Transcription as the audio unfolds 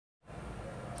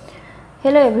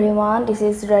Hello everyone, this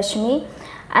is Rashmi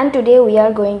and today we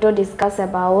are going to discuss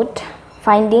about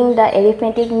finding the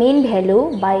arithmetic mean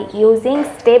value by using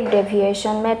step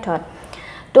deviation method.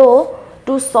 So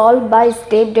to solve by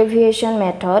step deviation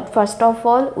method, first of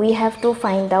all we have to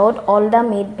find out all the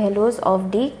mid values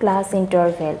of the class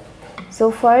interval.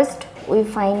 So first we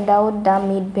find out the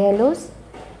mid values.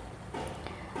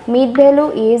 Mid value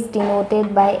is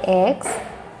denoted by x,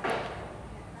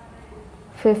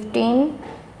 15,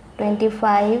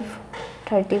 25,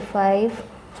 35,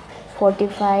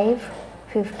 45,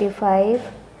 55,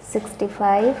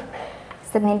 65,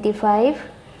 75,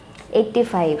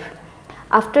 85.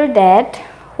 After that,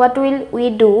 what will we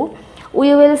do?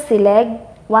 We will select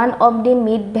one of the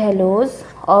mid values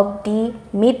of the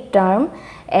mid term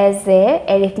as a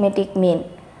arithmetic mean.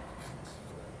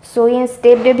 So in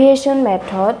step deviation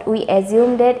method, we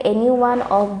assume that any one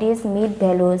of these mid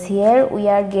values, here we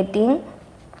are getting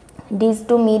these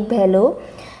two mid value,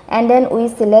 and then we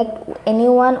select any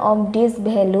one of this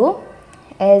value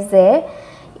as a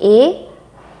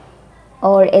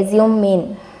or assume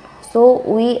mean. So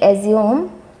we assume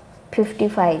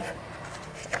 55.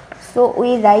 So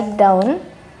we write down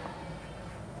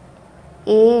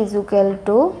A is equal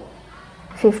to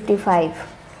 55.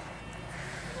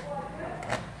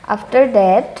 After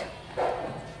that,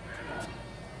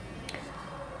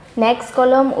 next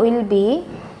column will be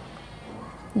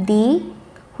D,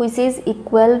 which is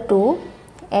equal to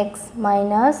x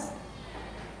minus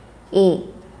A,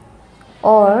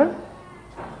 or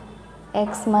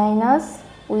x minus,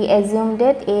 we assume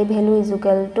that A value is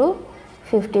equal to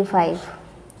 55.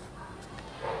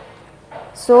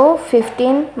 So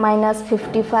 15 minus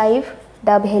 55,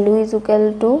 the value is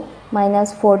equal to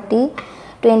minus 40.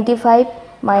 25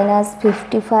 minus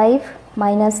 55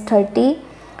 minus 30.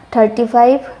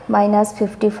 35 minus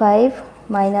 55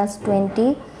 minus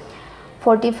 20,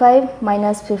 45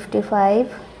 minus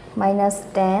 55 minus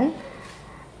 10,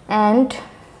 and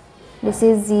this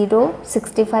is 0.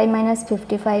 65 minus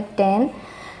 55, 10.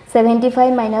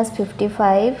 75 minus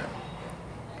 55,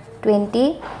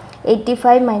 20.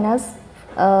 85 minus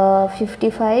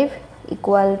 55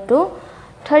 equal to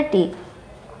 30.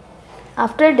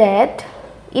 After that,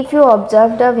 if you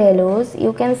observe the values,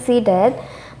 you can see that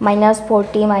minus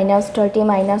 40, minus 30,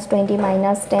 minus 20,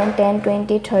 minus 10, 10,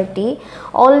 20, 30,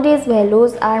 all these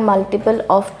values are multiple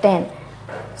of 10.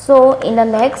 So in the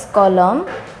next column,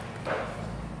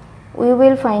 we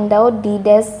will find out D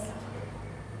dash,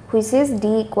 which is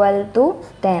D equal to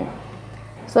 10.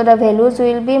 So the values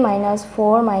will be minus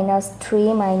 4, minus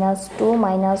 3, minus 2,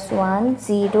 minus 1,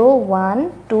 0,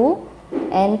 1, 2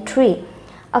 and 3.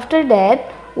 After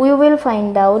that, we will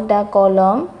find out the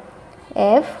column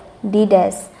F, D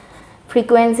dash,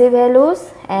 frequency values,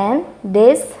 and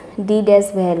this D dash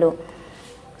value.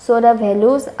 So the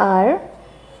values are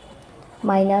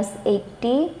minus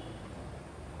 80,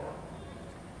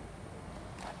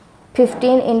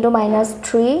 15 into minus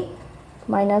 3,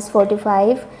 minus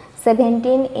 45,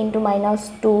 17 into minus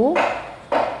 2,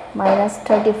 minus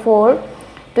 34,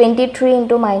 23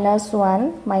 into minus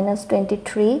 1, minus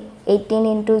 23, 18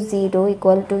 into 0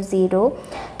 equal to 0,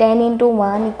 10 into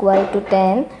 1 equal to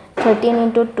 10, 13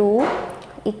 into 2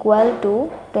 equal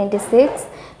to 26,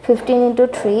 15 into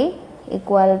 3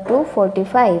 equal to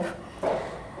 45.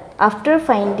 After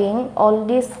finding all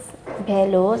these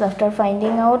values, after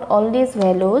finding out all these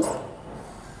values,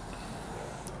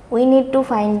 we need to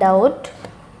find out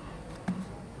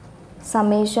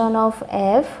summation of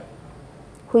f,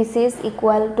 which is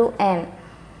equal to n,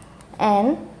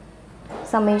 and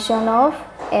summation of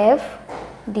f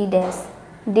d dash,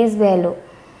 this value.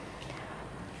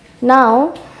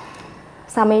 Now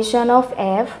summation of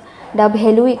f, the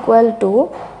value equal to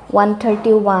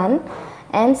 131,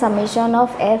 and summation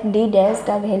of f d dash,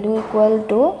 the value equal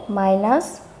to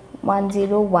minus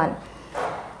 101.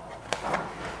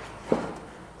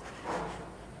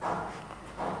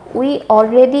 We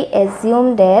already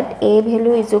assumed that A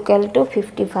value is equal to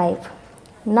 55.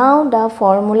 Now the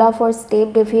formula for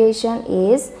step deviation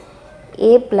is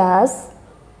A plus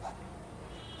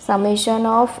summation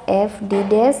of f d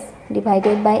dash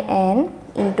divided by n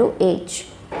into h.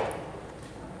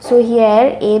 So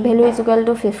here A value is equal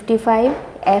to 55,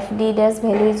 f d dash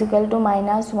value is equal to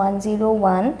minus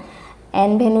 101,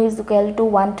 n value is equal to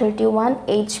 131,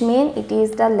 h mean it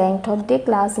is the length of the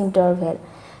class interval.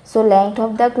 So length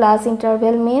of the class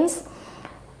interval means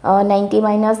 90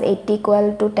 minus 80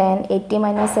 equal to 10, 80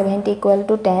 minus 70 equal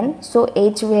to 10. So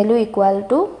h value equal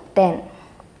to 10.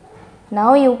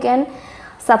 Now you can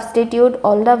substitute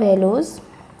all the values.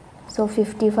 So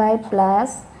 55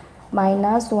 plus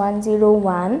minus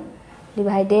 101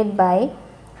 divided by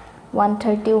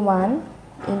 131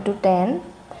 into 10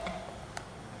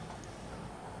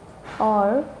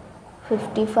 or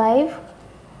 55.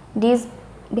 This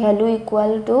value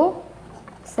equal to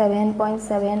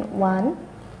 7.71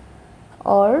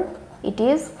 or it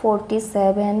is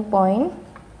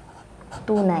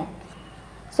 47.29.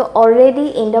 So already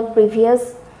in the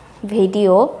previous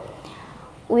video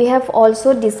we have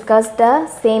also discussed the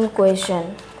same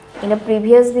question. In the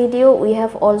previous video we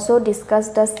have also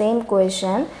discussed the same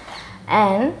question,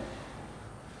 and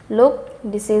look,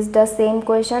 this is the same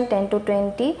question 10 to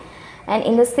 20, and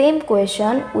in the same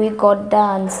question we got the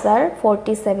answer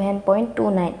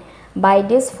 47.29 by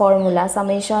this formula,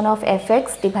 summation of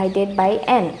fx divided by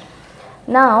n.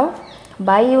 Now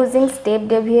by using step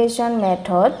deviation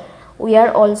method we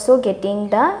are also getting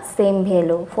the same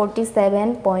value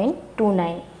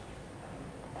 47.29.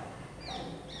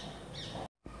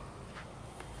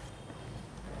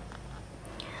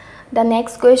 The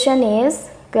next question is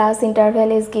class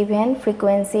interval is given,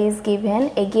 frequency is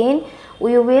given. Again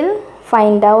we will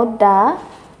find out the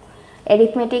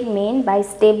arithmetic mean by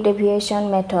step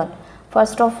deviation method.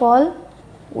 First of all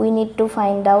we need to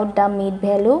find out the mid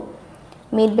value.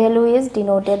 Mid value is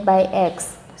denoted by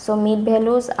x. So mid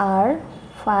values are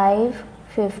 5,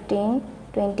 15,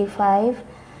 25,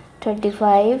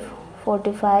 35,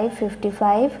 45,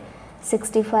 55,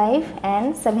 65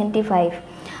 and 75.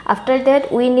 After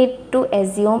that we need to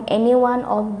assume any one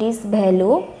of these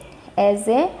value as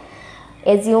a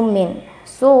assume mean.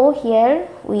 So here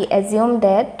we assume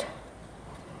that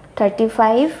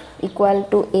 35 equal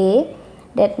to a,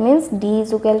 that means d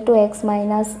is equal to x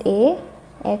minus a,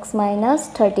 x minus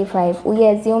 35. We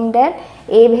assume that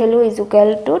a value is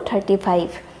equal to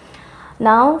 35.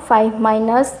 Now 5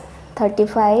 minus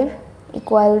 35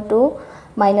 equal to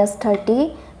minus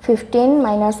 30, 15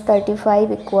 minus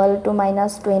 35 equal to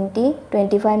minus 20,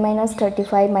 25 minus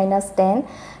 35 minus 10,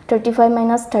 35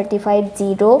 minus 35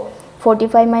 0,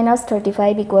 45 minus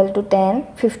 35 equal to 10,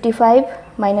 55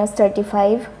 minus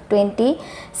 35 20,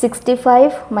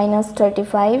 65 minus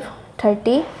 35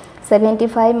 30,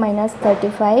 75 minus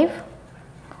 35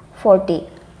 40.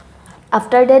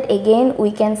 After that again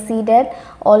we can see that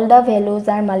all the values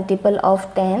are multiple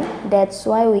of 10. That's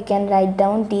why we can write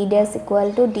down d dash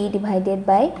equal to d divided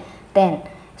by 10.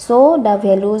 So the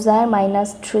values are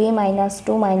minus 3, minus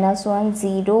 2, minus 1,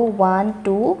 0, 1,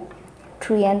 2,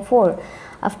 3 and 4.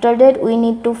 After that we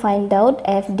need to find out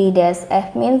f d dash.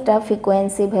 F means the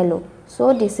frequency value.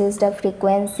 So this is the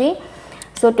frequency.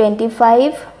 So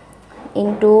 25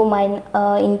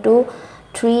 into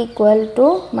 3 equal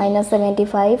to minus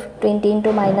 75, 20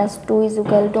 into minus 2 is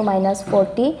equal to minus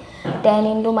 40, 10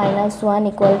 into minus 1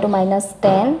 equal to minus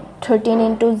 10, 13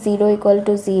 into 0 equal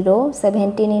to 0,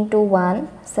 17 into 1,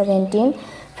 17,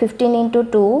 15 into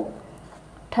 2,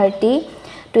 30,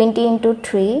 20 into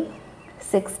 3,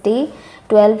 60,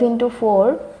 12 into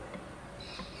 4,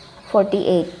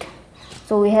 48.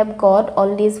 So we have got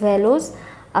all these values.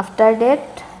 After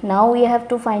that now we have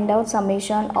to find out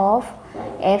summation of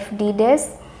f d dash.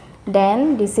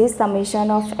 Then this is summation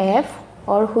of f,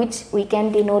 or which we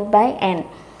can denote by n.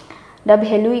 The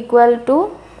value equal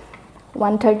to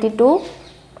 132.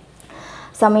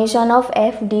 Summation of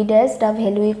f d dash, the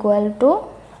value equal to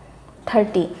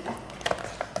 30.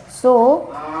 So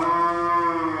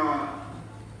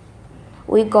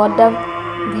we got the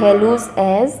values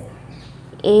as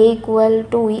a equal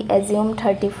to, we assume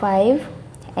 35,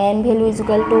 n value is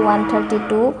equal to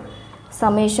 132,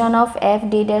 summation of f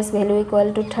d dash value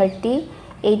equal to 30,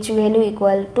 h value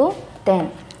equal to 10.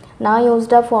 Now use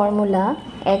the formula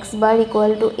x bar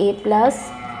equal to a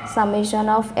plus summation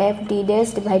of f d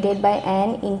dash divided by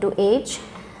n into h,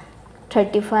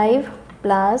 35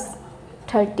 plus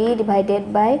 30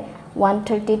 divided by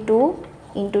 132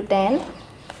 into 10.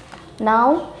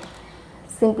 Now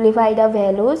simplify the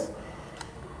values,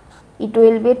 it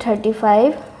will be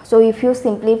 35. So if you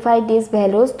simplify these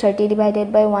values, 30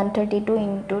 divided by 132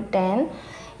 into 10,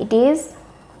 it is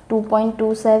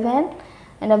 2.27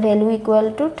 and a value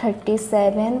equal to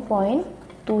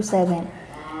 37.27.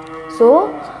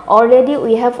 So already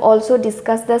we have also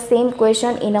discussed the same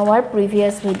question in our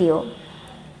previous video.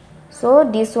 So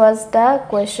this was the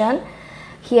question.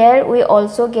 Here we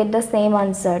also get the same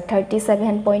answer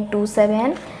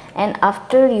 37.27, and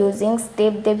after using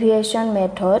step deviation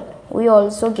method we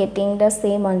also getting the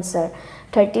same answer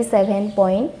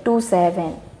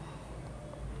 37.27.